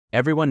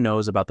Everyone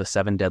knows about the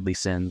 7 deadly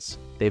sins.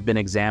 They've been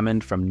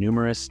examined from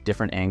numerous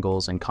different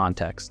angles and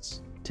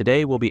contexts.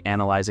 Today, we'll be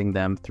analyzing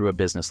them through a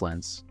business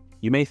lens.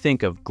 You may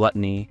think of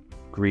gluttony,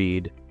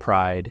 greed,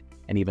 pride,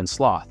 and even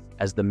sloth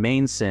as the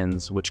main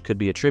sins which could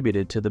be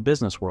attributed to the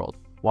business world.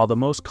 While the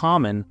most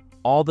common,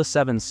 all the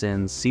 7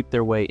 sins seep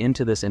their way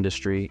into this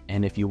industry,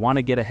 and if you want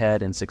to get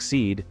ahead and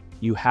succeed,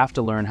 you have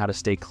to learn how to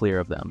stay clear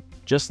of them.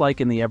 Just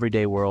like in the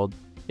everyday world,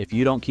 if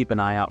you don't keep an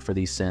eye out for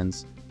these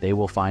sins, they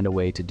will find a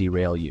way to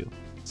derail you.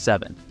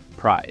 7.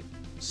 Pride.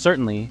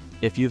 Certainly,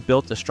 if you've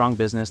built a strong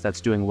business that's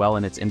doing well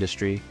in its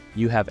industry,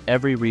 you have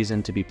every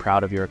reason to be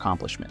proud of your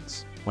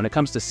accomplishments. When it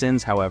comes to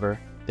sins, however,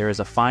 there is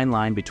a fine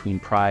line between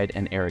pride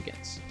and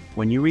arrogance.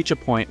 When you reach a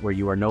point where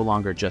you are no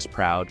longer just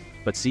proud,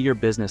 but see your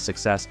business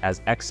success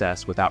as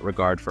excess without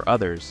regard for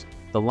others,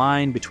 the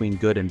line between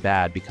good and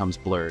bad becomes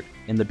blurred.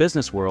 In the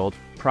business world,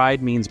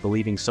 pride means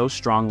believing so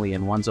strongly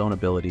in one's own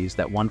abilities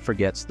that one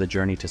forgets the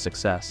journey to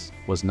success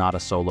was not a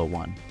solo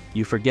one.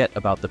 You forget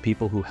about the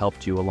people who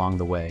helped you along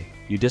the way.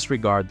 You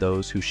disregard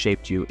those who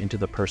shaped you into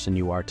the person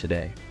you are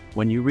today.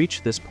 When you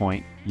reach this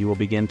point, you will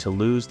begin to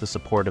lose the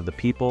support of the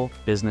people,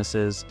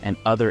 businesses, and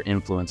other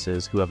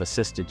influences who have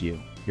assisted you.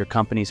 Your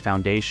company's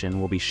foundation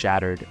will be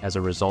shattered as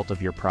a result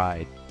of your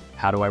pride.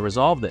 How do I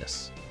resolve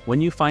this? When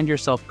you find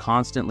yourself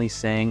constantly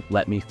saying,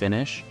 "Let me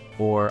finish,"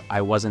 or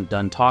 "I wasn't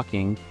done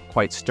talking,"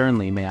 quite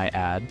sternly may I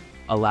add,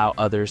 allow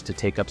others to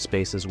take up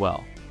space as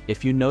well.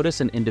 If you notice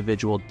an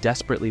individual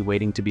desperately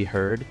waiting to be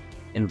heard,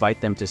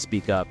 invite them to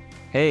speak up.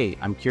 "Hey,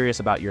 I'm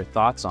curious about your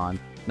thoughts on."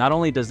 Not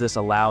only does this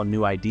allow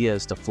new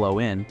ideas to flow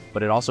in,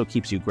 but it also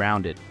keeps you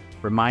grounded,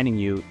 reminding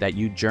you that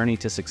your journey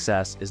to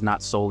success is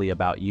not solely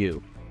about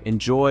you.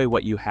 Enjoy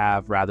what you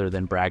have rather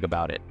than brag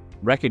about it.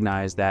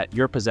 Recognize that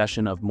your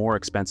possession of more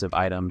expensive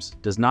items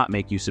does not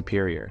make you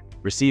superior.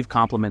 Receive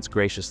compliments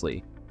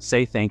graciously.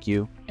 Say thank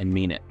you and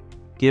mean it.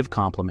 Give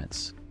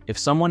compliments. If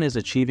someone is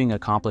achieving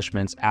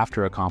accomplishments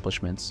after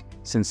accomplishments,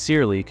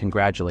 sincerely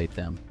congratulate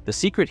them. The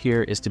secret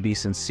here is to be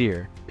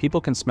sincere.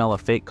 People can smell a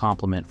fake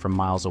compliment from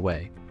miles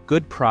away.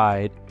 Good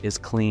pride is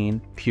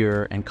clean,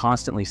 pure, and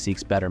constantly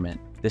seeks betterment.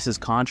 This is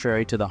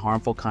contrary to the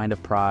harmful kind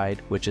of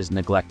pride which is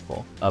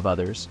neglectful of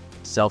others,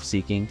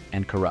 self-seeking,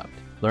 and corrupt.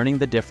 Learning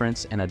the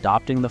difference and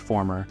adopting the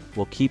former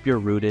will keep you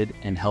rooted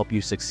and help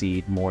you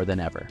succeed more than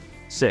ever.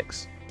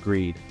 6.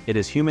 Greed. It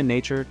is human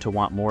nature to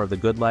want more of the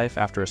good life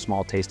after a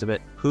small taste of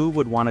it. Who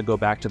would want to go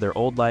back to their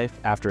old life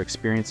after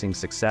experiencing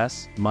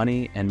success,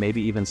 money, and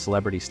maybe even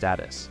celebrity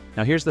status?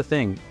 Now here's the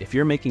thing, if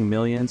you're making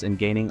millions and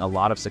gaining a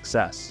lot of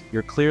success,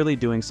 you're clearly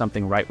doing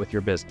something right with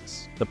your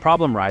business. The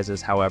problem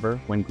rises, however,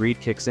 when greed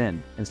kicks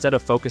in. Instead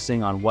of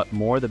focusing on what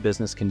more the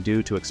business can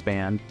do to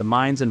expand, the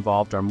minds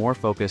involved are more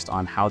focused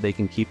on how they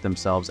can keep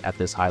themselves at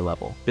this high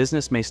level.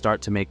 Business may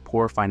start to make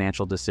poor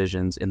financial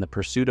decisions in the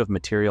pursuit of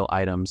material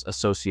items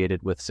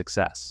associated with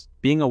success.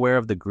 Being aware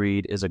of the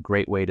greed is a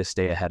great way to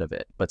stay ahead of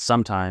it, but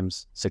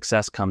sometimes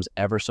success comes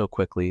ever so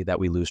quickly that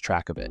we lose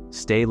track of it.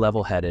 Stay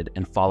level-headed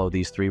and follow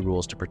these 3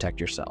 rules to protect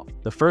yourself.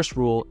 The first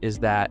rule is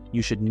that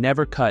you should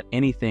never cut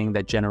anything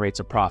that generates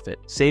a profit.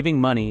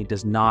 Saving money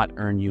does not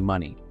earn you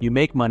money. You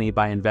make money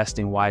by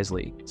investing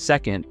wisely.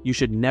 Second, you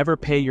should never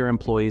pay your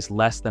employees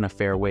less than a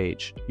fair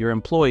wage. Your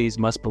employees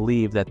must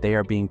believe that they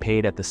are being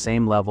paid at the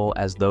same level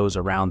as those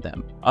around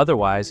them.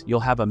 Otherwise, you'll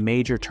have a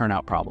major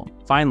turnout problem.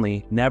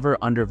 Finally, never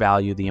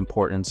undervalue the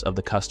importance of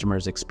the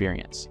customer's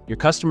experience. Your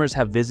customers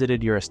have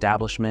visited your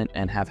establishment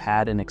and have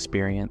had an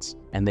experience,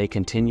 and they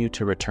continue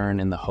to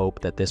return in the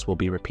hope that this will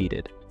be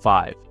repeated.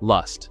 5.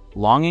 Lust.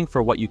 Longing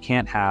for what you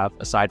can't have,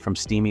 aside from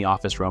steamy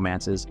office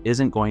romances,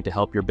 isn't going to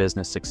help your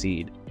business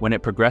succeed. When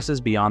it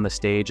progresses beyond the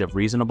stage of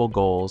reasonable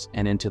goals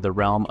and into the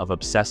realm of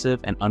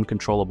obsessive and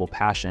uncontrollable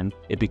passion,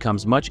 it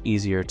becomes much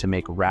easier to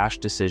make rash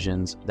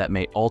decisions that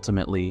may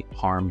ultimately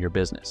harm your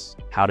business.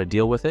 How to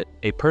deal with it?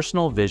 A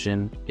personal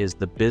vision is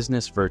the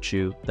business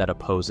virtue that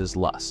opposes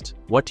lust.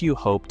 What do you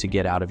hope to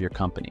get out of your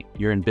company?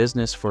 You're in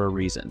business for a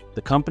reason.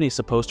 The company is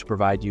supposed to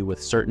provide you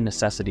with certain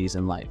necessities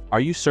in life.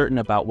 Are you certain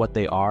about what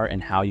they are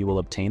and how you will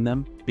obtain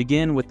them?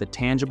 Begin with the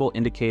tangible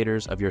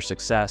indicators of your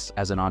success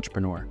as an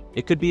entrepreneur.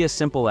 It could be as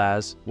simple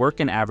as work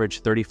an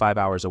average 35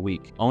 hours a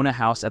week, own a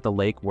house at the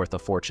lake worth a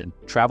fortune,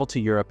 travel to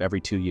Europe every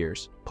 2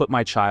 years, put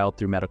my child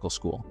through medical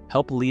school,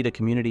 help lead a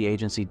community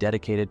agency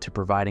dedicated to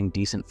providing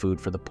decent food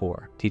for the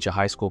poor, teach a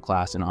high school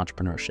class in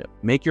entrepreneurship.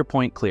 Make your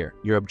point clear.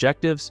 Your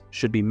objectives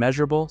should be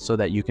measurable so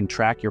that you can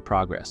track your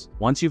progress.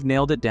 Once you've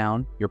nailed it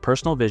down, your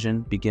personal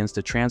vision begins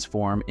to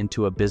transform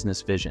into a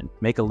business vision.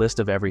 Make a list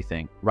of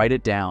everything. Write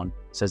it down,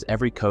 says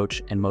every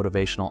coach and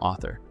motivational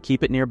author.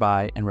 Keep it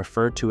nearby and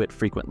refer to it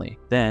frequently.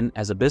 Then,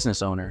 as a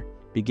business owner,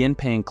 begin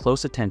paying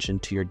close attention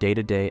to your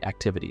day-to-day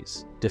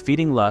activities.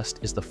 Defeating lust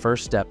is the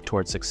first step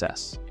towards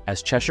success.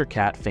 As Cheshire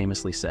Cat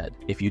famously said,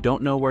 if you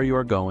don't know where you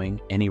are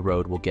going, any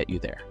road will get you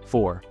there.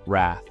 4.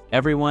 Wrath.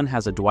 Everyone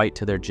has a Dwight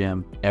to their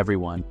gym.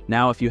 Everyone.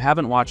 Now, if you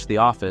haven't watched The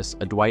Office,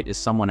 a Dwight is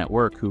someone at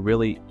work who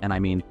really, and I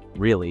mean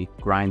really,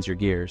 grinds your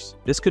gears.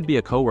 This could be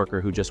a coworker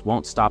who just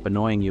won't stop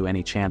annoying you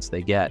any chance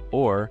they get,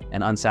 or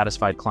an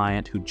unsatisfied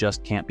client who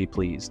just can't be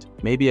pleased.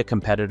 Maybe a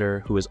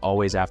competitor who is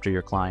always after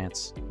your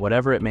clients.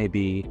 Whatever it may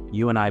be,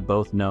 you and I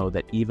both know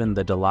that even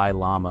the Dalai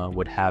Lama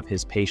would have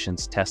his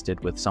patience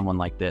tested with someone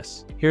like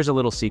this. Here's a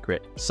little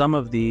secret. Some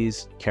of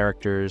these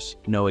characters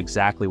know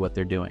exactly what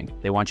they're doing.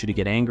 They want you to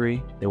get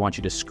angry, they want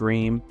you to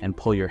scream and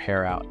pull your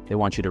hair out. They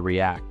want you to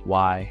react.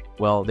 Why?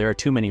 Well, there are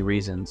too many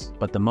reasons,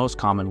 but the most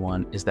common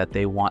one is that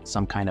they want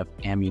some kind of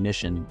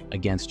ammunition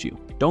against you.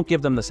 Don't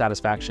give them the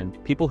satisfaction.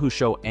 People who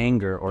show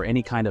anger or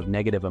any kind of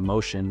negative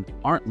emotion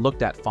aren't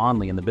looked at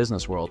fondly in the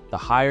business world. The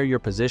higher your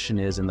position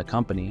is in the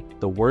company,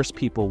 the worse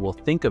people will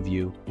think of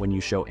you when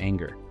you show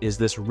anger. Is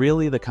this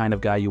really the kind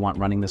of guy you want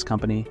running this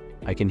company?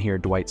 I can hear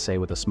Dwight say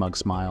with a smug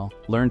smile.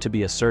 Learn to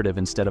be assertive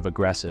instead of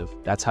aggressive.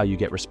 That's how you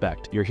get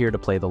respect. You're here to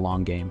play the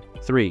long game.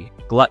 3.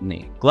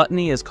 Gluttony.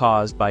 Gluttony is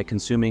caused by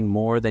consuming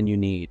more than you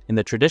need. In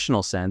the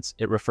traditional sense,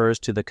 it refers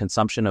to the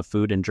consumption of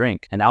food and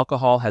drink, and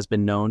alcohol has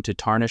been known to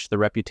tarnish the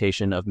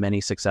reputation of many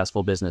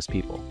successful business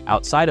people.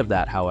 Outside of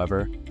that,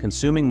 however,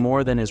 consuming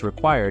more than is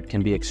required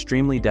can be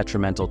extremely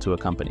detrimental to a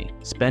company.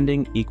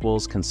 Spending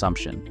equals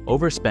consumption.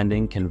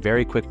 Overspending can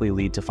very quickly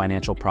lead to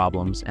financial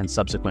problems and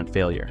subsequent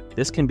failure.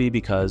 This can be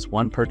because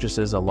one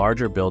purchases a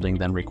larger building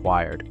than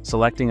required,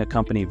 selecting a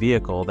company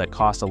vehicle that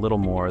costs a little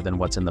more than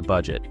what's in the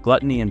budget.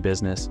 Gluttony in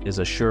business is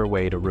a sure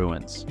way to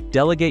ruins.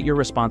 Delegate your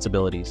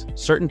responsibilities.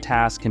 Certain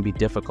tasks can be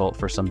difficult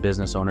for some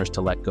business owners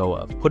to let go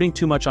of. Putting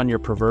too much on your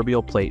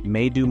proverbial plate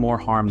may do more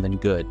harm than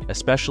good,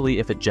 especially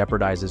if it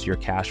jeopardizes your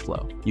cash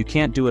flow. You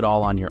can't do it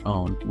all on your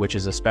own, which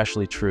is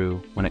especially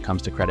true when it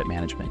comes to credit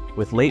management.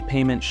 With late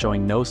payments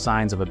showing no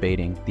signs of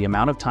abating, the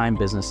amount of time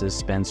businesses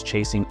spend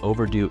chasing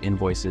overdue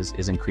invoices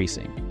is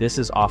increasing. This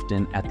is often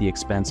at the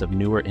expense of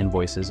newer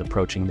invoices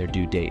approaching their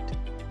due date.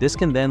 This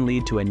can then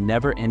lead to a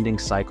never-ending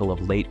cycle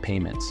of late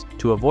payments.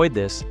 To avoid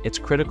this, it's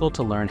critical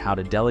to learn how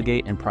to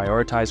delegate and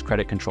prioritize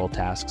credit control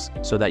tasks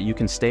so that you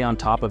can stay on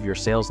top of your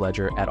sales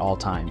ledger at all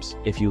times.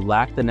 If you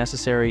lack the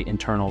necessary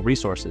internal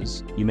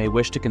resources, you may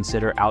wish to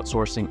consider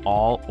outsourcing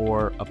all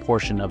or a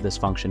portion of this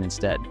function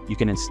instead. You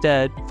can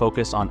instead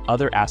focus on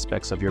other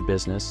aspects of your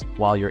business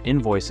while your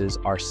invoices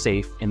are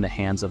safe in the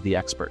hands of the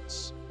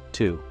experts.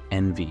 2.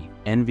 Envy.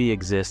 Envy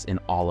exists in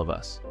all of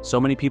us. So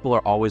many people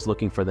are always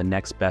looking for the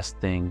next best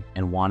thing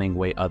and wanting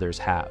what others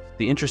have.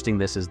 The interesting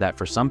thing is that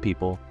for some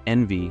people,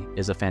 envy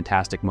is a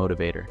fantastic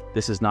motivator.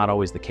 This is not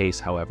always the case,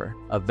 however.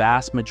 A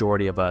vast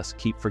majority of us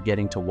keep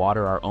forgetting to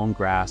water our own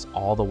grass,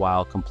 all the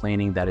while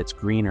complaining that it's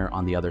greener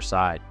on the other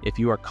side. If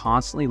you are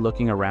constantly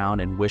looking around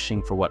and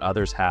wishing for what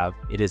others have,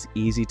 it is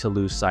easy to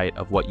lose sight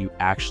of what you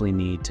actually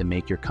need to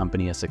make your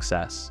company a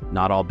success.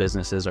 Not all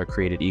businesses are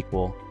created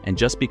equal, and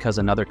just because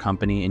another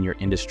company in your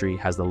industry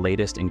has the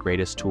latest and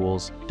greatest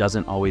tools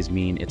doesn't always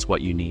mean it's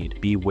what you need.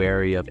 Be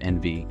wary of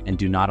envy and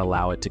do not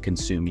allow it to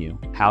consume you.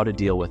 How to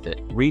deal with it.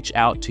 Reach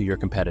out to your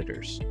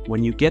competitors.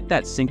 When you get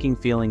that sinking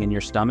feeling in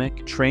your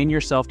stomach, train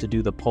yourself to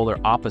do the polar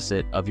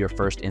opposite of your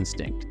first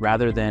instinct.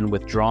 Rather than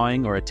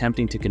withdrawing or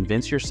attempting to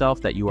convince yourself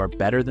that you are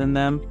better than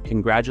them,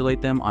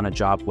 congratulate them on a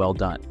job well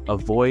done.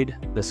 Avoid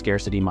the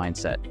scarcity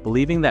mindset.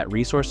 Believing that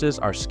resources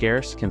are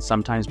scarce can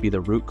sometimes be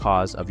the root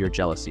cause of your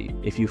jealousy.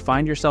 If you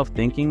find yourself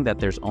thinking that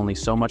there's only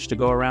so much to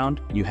go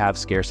around, you have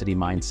scarcity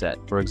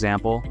mindset. For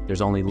example,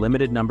 there's only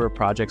limited number of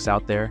projects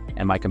out there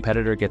and my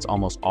competitor gets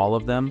almost all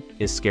of them,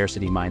 is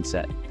scarcity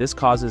mindset. This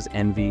causes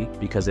envy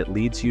because it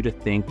leads you to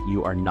think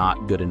you are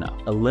not good enough.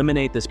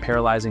 Eliminate this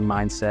paralyzing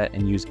mindset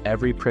and use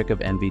every prick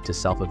of envy to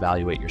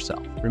self-evaluate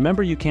yourself.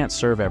 Remember, you can't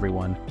serve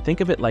everyone.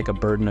 Think of it like a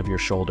burden of your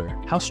shoulder.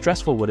 How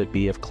stressful would it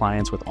be if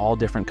clients with all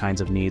different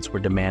kinds of needs were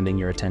demanding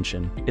your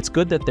attention? It's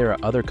good that there are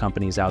other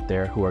companies out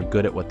there who are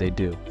good at what they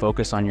do.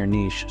 Focus on your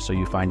niche so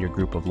you find your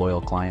group of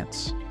loyal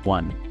clients.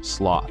 1.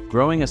 Sloth.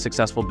 Growing a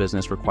successful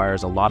business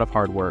requires a lot of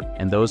hard work,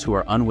 and those who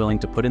are unwilling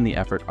to put in the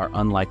effort are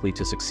unlikely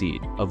to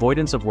succeed.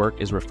 Avoidance of work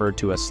is referred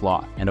to as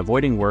sloth, and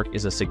avoiding work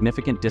is a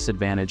significant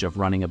disadvantage of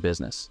running a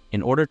business.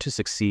 In order to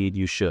succeed,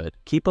 you should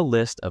keep a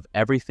list of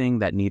everything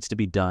that needs to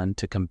be done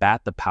to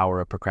combat the power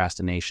of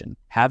procrastination.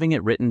 Having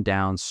it written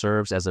down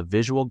serves as a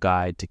visual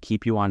guide to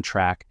keep you on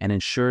track and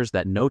ensures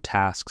that no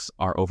tasks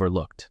are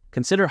overlooked.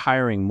 Consider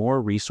hiring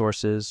more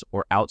resources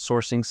or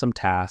outsourcing some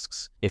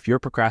tasks if your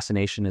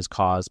procrastination is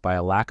caused by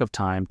a lack of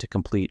time to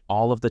complete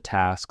all of the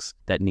tasks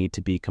that need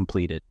to be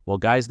completed. Well,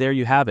 guys, there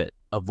you have it.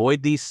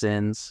 Avoid these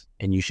sins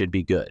and you should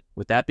be good.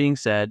 With that being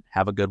said,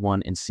 have a good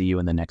one and see you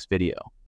in the next video.